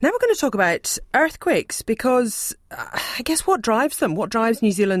Now we're going to talk about earthquakes because I guess what drives them? What drives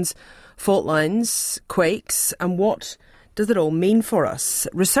New Zealand's fault lines, quakes, and what does it all mean for us?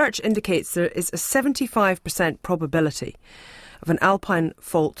 Research indicates there is a 75% probability of an alpine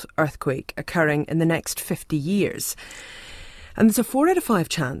fault earthquake occurring in the next 50 years. And there's a 4 out of 5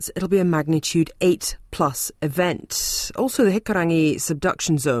 chance it'll be a magnitude 8 plus event. Also, the Hikarangi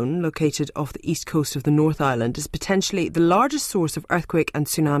subduction zone, located off the east coast of the North Island, is potentially the largest source of earthquake and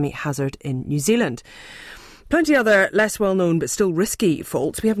tsunami hazard in New Zealand. Plenty other less well-known but still risky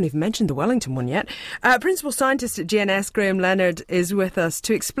faults. We haven't even mentioned the Wellington one yet. Principal Scientist at GNS, Graham Leonard, is with us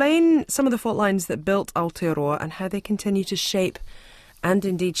to explain some of the fault lines that built Aotearoa and how they continue to shape and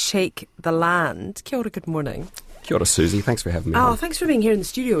indeed shake the land. Kia ora, good morning. Kia ora, Susie. Thanks for having me on. Oh, thanks for being here in the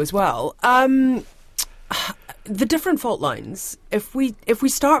studio as well. The different fault lines, if we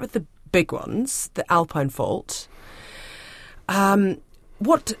start with the big ones, the Alpine fault,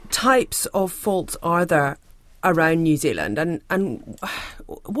 what types of faults are there around New Zealand and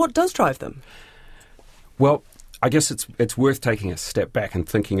what does drive them? Well, I guess it's worth taking a step back and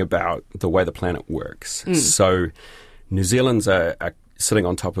thinking about the way the planet works. So New Zealand's sitting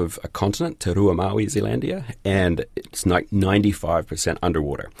on top of a continent, Te Rua Maui, Zealandia, and it's like 95%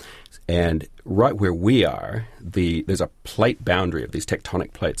 underwater. And right where we are, there's a plate boundary of these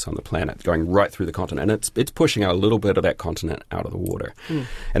tectonic plates on the planet going right through the continent, and it's pushing a little bit of that continent out of the water.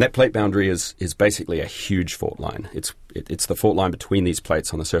 And that plate boundary is basically a huge fault line. It's the fault line between these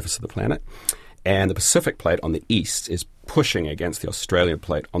plates on the surface of the planet. And the Pacific plate on the east is pushing against the Australian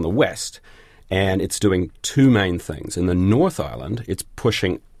plate on the west. And it's doing two main things. In the North Island, it's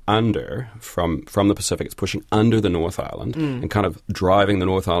pushing under from the Pacific. It's pushing under the North Island and kind of driving the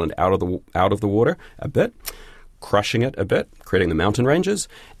North Island out of the water a bit, crushing it a bit, creating the mountain ranges,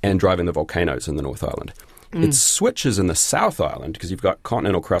 and driving the volcanoes in the North Island. It switches in the South Island because you've got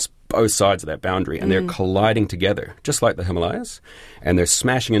continental crust both sides of that boundary, and they're colliding together, just like the Himalayas, and they're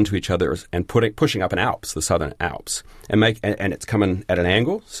smashing into each other and pushing up an Alps, the Southern Alps, and it's coming at an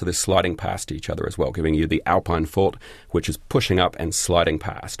angle, so they're sliding past each other as well, giving you the Alpine fault, which is pushing up and sliding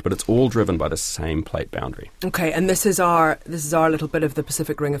past, but it's all driven by the same plate boundary. Okay, and this is our little bit of the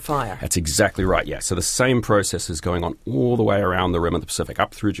Pacific Ring of Fire. That's exactly right. Yeah. So the same process is going on all the way around the rim of the Pacific,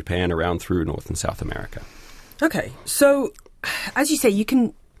 up through Japan, around through North and South America. Okay, so as you say, you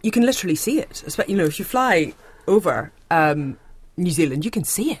can literally see it. If you fly over New Zealand, you can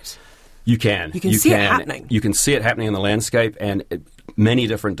see it. You can see it happening. You can see it happening in the landscape, and many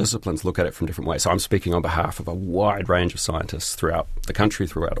different disciplines look at it from different ways. So I'm speaking on behalf of a wide range of scientists throughout the country,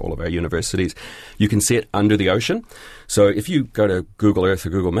 throughout all of our universities. You can see it under the ocean. So if you go to Google Earth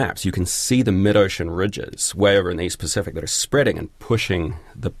or Google Maps, you can see the mid-ocean ridges way over in the East Pacific that are spreading and pushing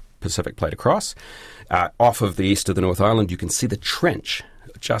the Pacific plate across. Off of the east of the North Island, you can see the trench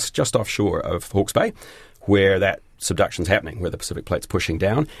just offshore of Hawke's Bay, where that subduction's happening, where the Pacific plate's pushing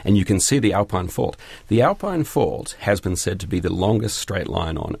down, and you can see the Alpine fault. The Alpine fault has been said to be the longest straight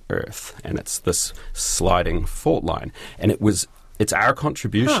line on Earth, and it's this sliding fault line. And it's our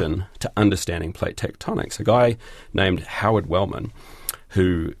contribution to understanding plate tectonics. A guy named Howard Wellman,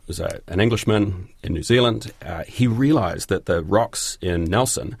 who was an Englishman in New Zealand, he realised that the rocks in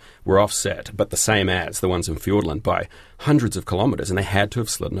Nelson were offset, but the same as the ones in Fiordland by hundreds of kilometres, and they had to have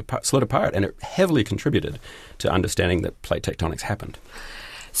slid apart, and it heavily contributed to understanding that plate tectonics happened.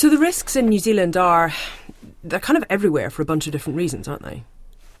 So the risks in New Zealand they're kind of everywhere for a bunch of different reasons, aren't they?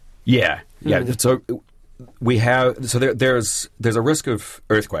 Yeah. So there's a risk of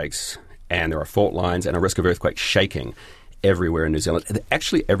earthquakes, and there are fault lines, and a risk of earthquake shaking everywhere in New Zealand,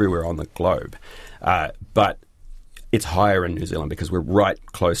 actually everywhere on the globe. But it's higher in New Zealand because we're right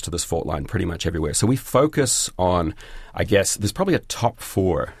close to this fault line pretty much everywhere. So we focus on, I guess, there's probably a top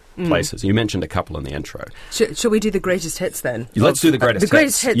 4 places. You mentioned a couple in the intro. Shall we do the greatest hits then? Let's do the greatest hits. The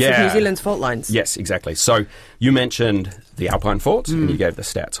greatest hits of New Zealand's fault lines. Yes, exactly. So you mentioned the Alpine fault, and you gave the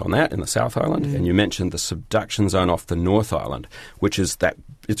stats on that in the South Island, and you mentioned the subduction zone off the North Island, which is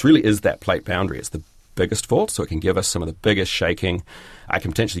it really is that plate boundary. It's the biggest fault, so it can give us some of the biggest shaking. It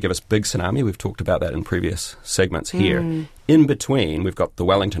can potentially give us big tsunami. We've talked about that in previous segments here. In between, we've got the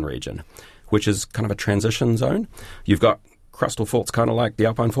Wellington region, which is kind of a transition zone. You've got crustal faults kind of like the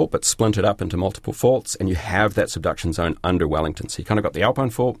Alpine fault, but splintered up into multiple faults, and you have that subduction zone under Wellington. So you kind of got the Alpine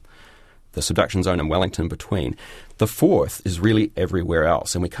fault, the subduction zone, and Wellington between. The fourth is really everywhere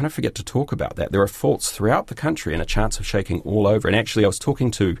else, and we kind of forget to talk about that. There are faults throughout the country and a chance of shaking all over. And actually, I was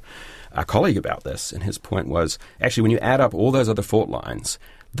talking to a colleague about this, and his point was, actually, when you add up all those other fault lines,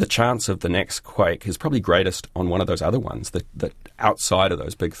 the chance of the next quake is probably greatest on one of those other ones that outside of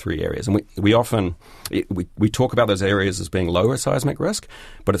those big three areas. And we often we talk about those areas as being lower seismic risk,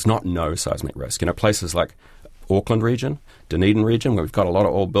 but it's not no seismic risk. Places like Auckland region, Dunedin region, where we've got a lot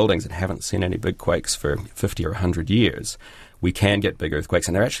of old buildings that haven't seen any big quakes for 50 or 100 years, we can get big earthquakes,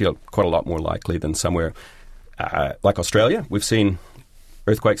 and they're actually quite a lot more likely than somewhere like Australia. We've seen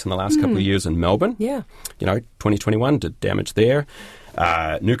earthquakes in the last couple of years in Melbourne. Yeah. 2021 did damage there.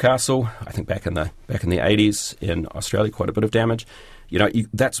 Newcastle, I think back in the 80s in Australia, quite a bit of damage.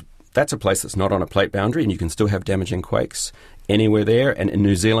 That's a place that's not on a plate boundary, and you can still have damaging quakes anywhere there. And in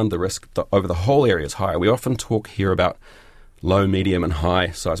New Zealand, the risk over the whole area is higher. We often talk here about low, medium, and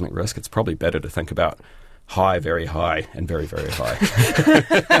high seismic risk. It's probably better to think about high, very high, and very, very high.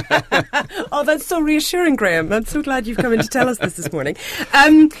 Oh, that's so reassuring, Graham. I'm so glad you've come in to tell us this morning.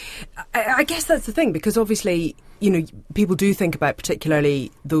 I guess that's the thing, because obviously, people do think about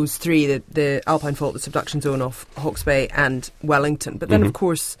particularly those three, the Alpine Fault, the subduction zone off Hawke's Bay, and Wellington. But then, of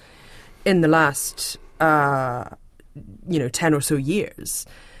course, in the last 10 or so years,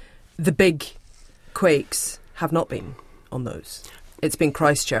 the big quakes have not been on those. It's been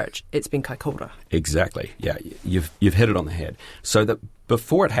Christchurch, it's been Kaikoura. Exactly, yeah. You've hit it on the head. So that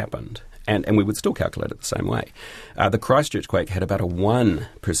before it happened, and we would still calculate it the same way, the Christchurch quake had about a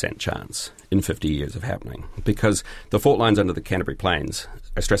 1% chance in 50 years of happening, because the fault lines under the Canterbury Plains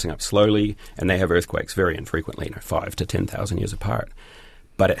are stressing up slowly, and they have earthquakes very infrequently, 5 to 10,000 years apart.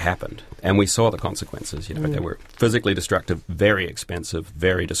 But it happened, and we saw the consequences. They were physically destructive, very expensive,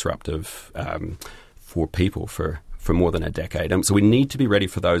 very disruptive for people for more than a decade. And so we need to be ready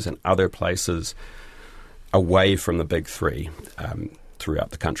for those in other places away from the big three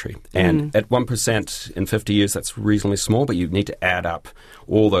throughout the country. And at 1% in 50 years, that's reasonably small, but you need to add up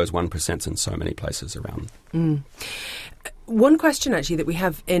all those 1% in so many places around. One question, actually, that we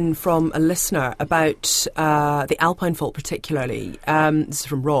have in from a listener about the Alpine Fault particularly, this is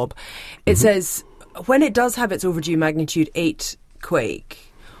from Rob. It says, when it does have its overdue magnitude 8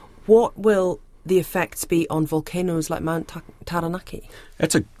 quake, what will the effects be on volcanoes like Mount Taranaki?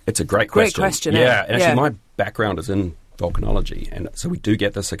 It's a great question. Yeah, and actually my background is in volcanology, and so we do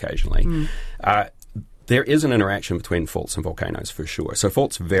get this occasionally. There is an interaction between faults and volcanoes for sure. So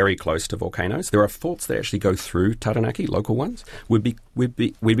faults very close to volcanoes. There are faults that actually go through Taranaki, local ones. We'd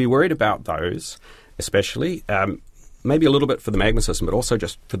be worried about those, especially maybe a little bit for the magma system, but also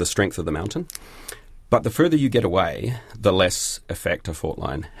just for the strength of the mountain. But the further you get away, the less effect a fault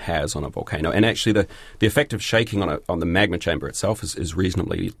line has on a volcano. And actually the effect of shaking on the magma chamber itself is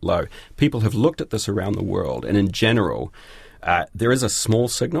reasonably low. People have looked at this around the world, and in general, there is a small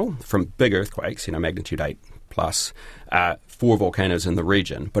signal from big earthquakes, magnitude 8 plus, for volcanoes in the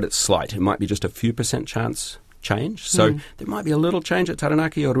region, but it's slight. It might be just a few % chance change. So there might be a little change at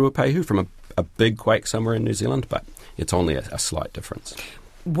Taranaki or Ruapehu from a big quake somewhere in New Zealand, but it's only a slight difference.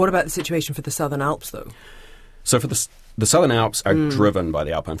 What about the situation for the Southern Alps, though? So for the Southern Alps are driven by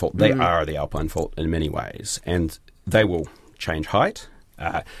the Alpine Fault. They are the Alpine Fault in many ways, and they will change height.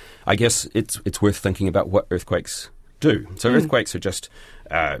 I guess it's worth thinking about what earthquakes do. So earthquakes are just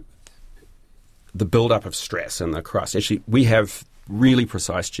the build-up of stress in the crust. Actually, we have really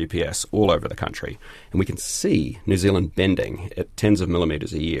precise GPS all over the country, and we can see New Zealand bending at tens of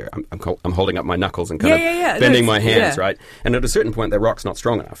millimetres a year. I'm holding up my knuckles and kind of bending my hands, right? And at a certain point, the rock's not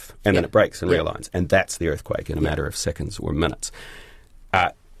strong enough, and then it breaks and realigns, and that's the earthquake in a matter of seconds or minutes.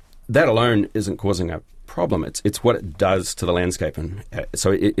 That alone isn't causing a problem. It's what it does to the landscape, and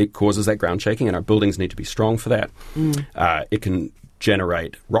so it causes that ground shaking, and our buildings need to be strong for that. It can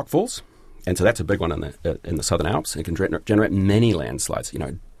generate rockfalls. And so that's a big one in the Southern Alps. It can generate many landslides,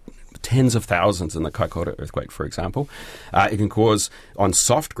 tens of thousands in the Kaikoura earthquake, for example. It can cause, on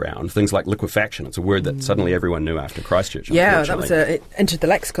soft ground, things like liquefaction. It's a word that suddenly everyone knew after Christchurch. Yeah, it entered the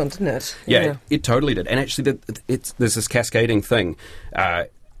lexicon, didn't it? Yeah, it totally did. And actually, there's this cascading thing.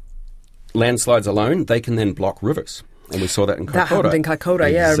 Landslides alone, they can then block rivers. And we saw that in Kaikoura. That happened in Kaikoura,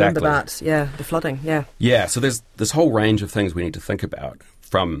 exactly. I remember that. Yeah, the flooding, yeah. Yeah, so there's this whole range of things we need to think about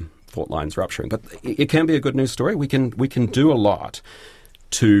from fault lines rupturing. But it can be a good news story. We can do a lot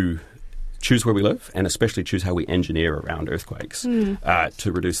to choose where we live, and especially choose how we engineer around earthquakes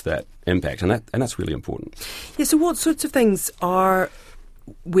to reduce that impact. And that's really important. Yeah, so what sorts of things are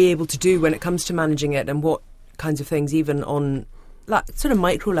we able to do when it comes to managing it, and what kinds of things, even on that sort of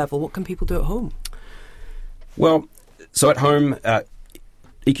micro level, what can people do at home? Well, so at home,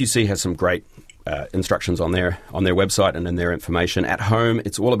 EQC has some great instructions on their website and in their information. At home,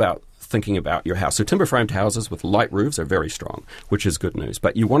 it's all about thinking about your house. So timber-framed houses with light roofs are very strong, which is good news.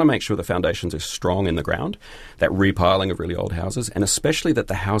 But you want to make sure the foundations are strong in the ground, that repiling of really old houses, and especially that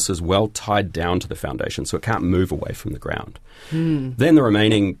the house is well tied down to the foundation so it can't move away from the ground. Then the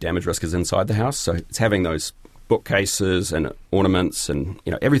remaining damage risk is inside the house. So it's having those bookcases and ornaments and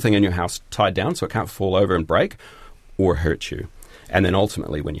everything in your house tied down so it can't fall over and break or hurt you. And then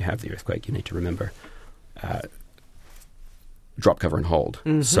ultimately, when you have the earthquake, you need to remember drop, cover and hold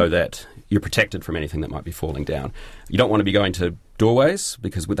so that you're protected from anything that might be falling down. You don't want to be going to doorways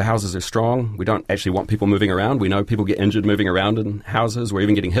because the houses are strong. We don't actually want people moving around. We know people get injured moving around in houses. We're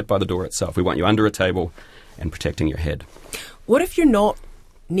even getting hit by the door itself. We want you under a table and protecting your head. What if you're not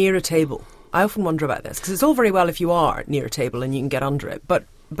near a table? I often wonder about this because it's all very well if you are near a table and you can get under it. But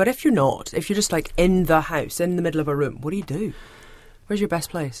if you're not, if you're just like in the house, in the middle of a room, what do? Where's your best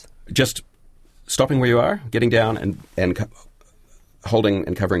place? Just stopping where you are, getting down and holding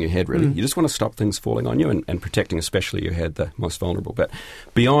and covering your head, really. You just want to stop things falling on you and protecting especially your head, the most vulnerable. But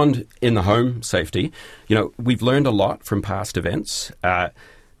beyond in the home safety, we've learned a lot from past events.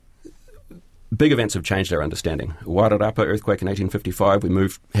 Big events have changed our understanding. Wairarapa earthquake in 1855, we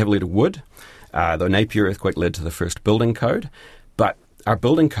moved heavily to wood. The Napier earthquake led to the first building code. But our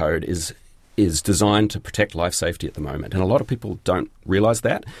building code is designed to protect life safety at the moment. And a lot of people don't realise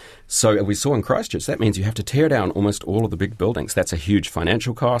that. So we saw in Christchurch, that means you have to tear down almost all of the big buildings. That's a huge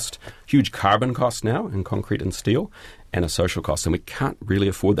financial cost, huge carbon cost now in concrete and steel, and a social cost. And we can't really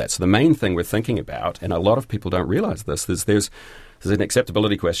afford that. So the main thing we're thinking about, and a lot of people don't realise this, is there's an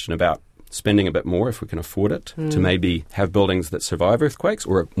acceptability question about spending a bit more if we can afford it to maybe have buildings that survive earthquakes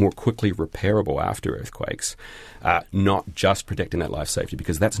or are more quickly repairable after earthquakes, not just protecting that life safety,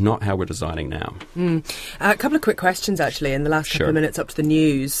 because that's not how we're designing now. A couple of quick questions, actually, in the last couple of minutes up to the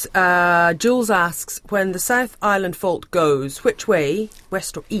news. Jules asks, when the South Island fault goes, which way,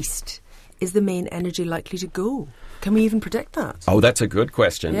 west or east, is the main energy likely to go? Can we even predict that? Oh, that's a good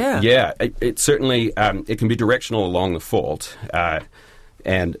question. Yeah, it certainly, it can be directional along the fault,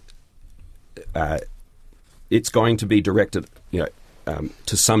 and it's going to be directed,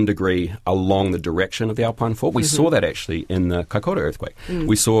 to some degree along the direction of the Alpine fault. We saw that actually in the Kaikoura earthquake.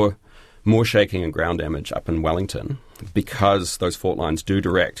 We saw more shaking and ground damage up in Wellington because those fault lines do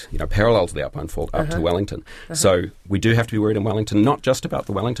direct, parallel to the Alpine fault up to Wellington. So we do have to be worried in Wellington, not just about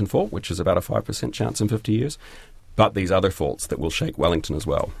the Wellington fault, which is about a 5% chance in 50 years, but these other faults that will shake Wellington as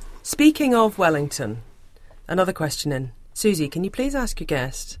well. Speaking of Wellington, another question in. Susie, can you please ask your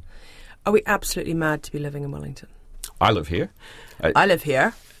guest, are we absolutely mad to be living in Wellington? I live here. I live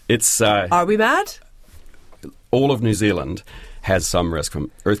here. It's are we mad? All of New Zealand has some risk from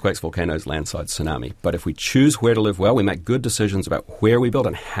earthquakes, volcanoes, landslides, tsunami. But if we choose where to live well, we make good decisions about where we build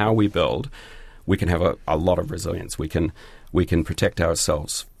and how we build, we can have a lot of resilience. We can protect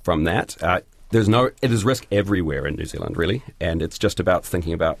ourselves from that. It is risk everywhere in New Zealand, really, and it's just about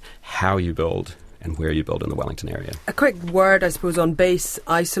thinking about how you build and where you build in the Wellington area. A quick word, I suppose, on base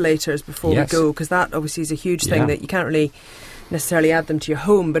isolators before we go, because that obviously is a huge thing that you can't really necessarily add them to your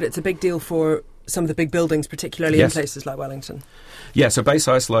home, but it's a big deal for some of the big buildings, particularly in places like Wellington. Yeah, so base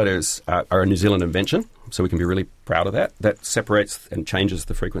isolators are a New Zealand invention, so we can be really proud of that. That separates and changes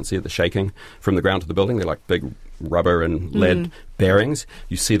the frequency of the shaking from the ground to the building. They're like big rubber and lead bearings.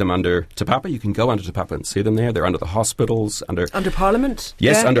 You see them under Te Papa. You can go under Te Papa and see them there. They're under the hospitals. Under Parliament?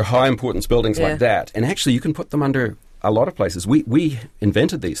 Yes, under high importance buildings like that. And actually you can put them under a lot of places. We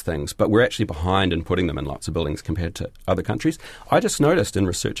invented these things, but we're actually behind in putting them in lots of buildings compared to other countries. I just noticed in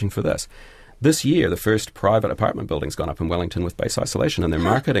researching for this year, the first private apartment building's gone up in Wellington with base isolation, and they're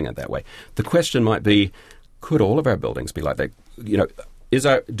marketing it that way. The question might be, could all of our buildings be like that?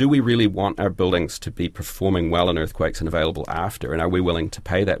 Do we really want our buildings to be performing well in earthquakes and available after? And are we willing to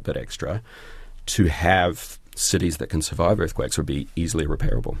pay that bit extra to have cities that can survive earthquakes or be easily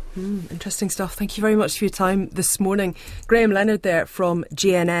repairable? Interesting stuff. Thank you very much for your time this morning. Graham Leonard there from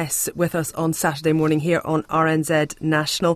GNS with us on Saturday morning here on RNZ National.